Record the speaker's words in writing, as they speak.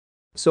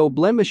So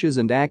blemishes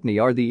and acne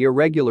are the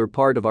irregular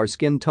part of our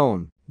skin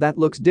tone that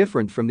looks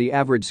different from the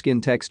average skin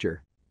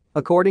texture.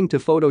 According to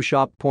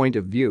Photoshop point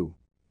of view.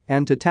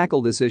 And to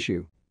tackle this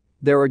issue,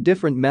 there are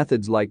different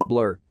methods like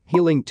blur,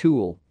 healing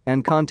tool,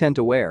 and content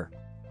aware.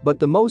 But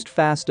the most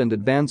fast and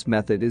advanced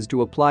method is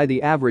to apply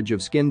the average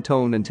of skin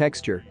tone and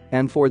texture,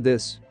 and for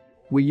this,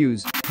 we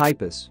use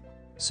hypass.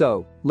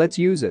 So, let's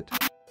use it.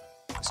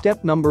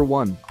 Step number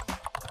 1.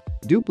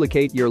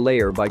 Duplicate your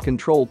layer by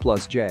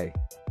Ctrl+J.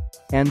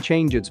 And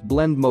change its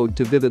blend mode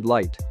to vivid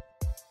light.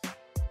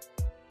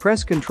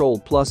 Press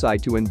Ctrl+I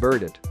to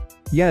invert it.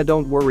 Yeah,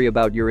 don't worry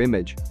about your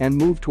image and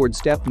move toward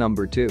step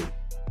number 2.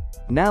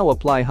 Now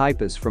apply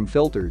hypass from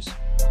filters.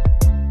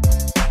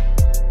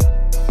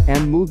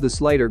 And move the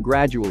slider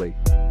gradually.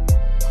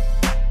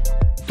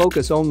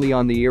 Focus only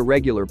on the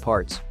irregular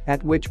parts,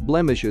 at which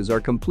blemishes are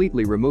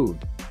completely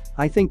removed.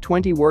 I think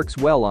 20 works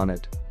well on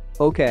it.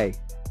 Okay.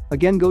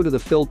 Again, go to the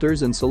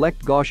filters and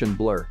select Gaussian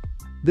blur.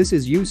 This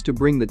is used to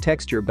bring the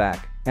texture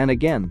back, and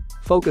again,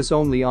 focus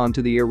only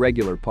onto the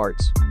irregular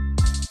parts.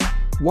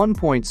 1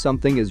 point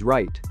something is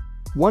right.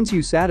 Once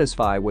you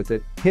satisfy with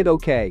it, hit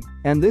OK,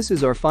 and this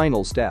is our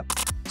final step.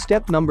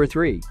 Step number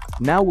 3.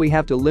 Now we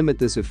have to limit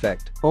this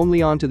effect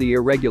only onto the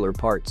irregular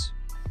parts.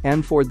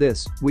 And for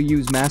this, we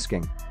use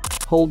masking.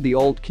 Hold the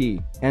Alt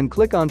key and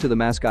click onto the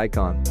mask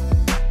icon.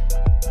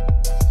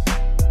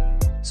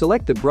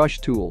 Select the brush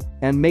tool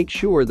and make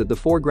sure that the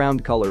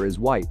foreground color is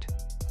white.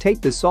 Take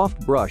the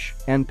soft brush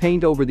and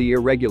paint over the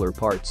irregular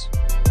parts.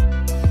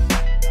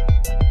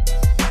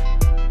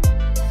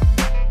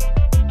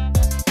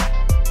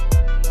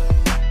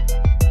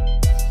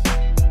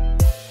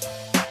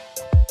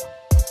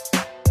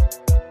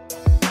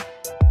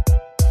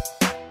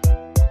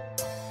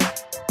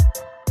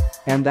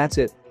 And that's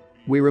it.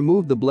 We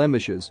remove the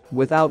blemishes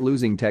without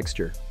losing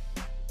texture.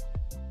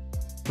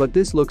 But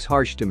this looks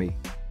harsh to me.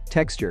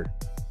 Texture.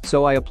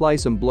 So I apply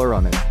some blur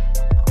on it.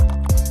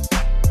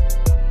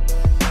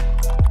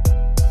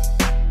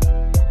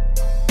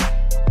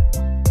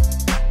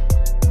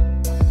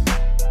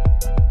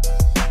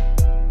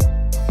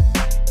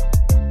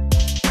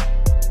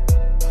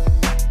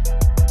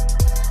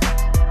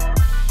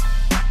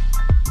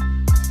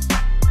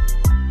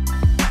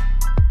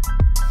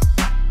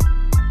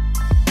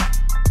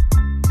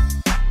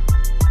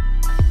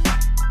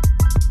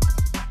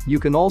 You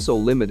can also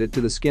limit it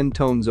to the skin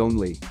tones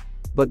only.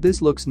 But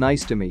this looks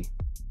nice to me.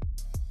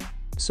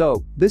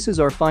 So, this is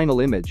our final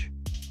image.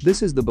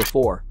 This is the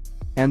before.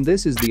 And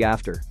this is the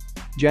after.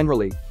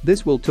 Generally,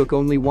 this will took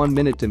only 1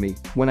 minute to me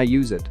when I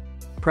use it.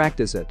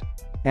 Practice it.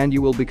 And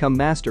you will become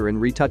master in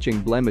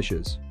retouching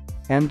blemishes.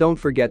 And don't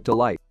forget to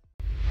like.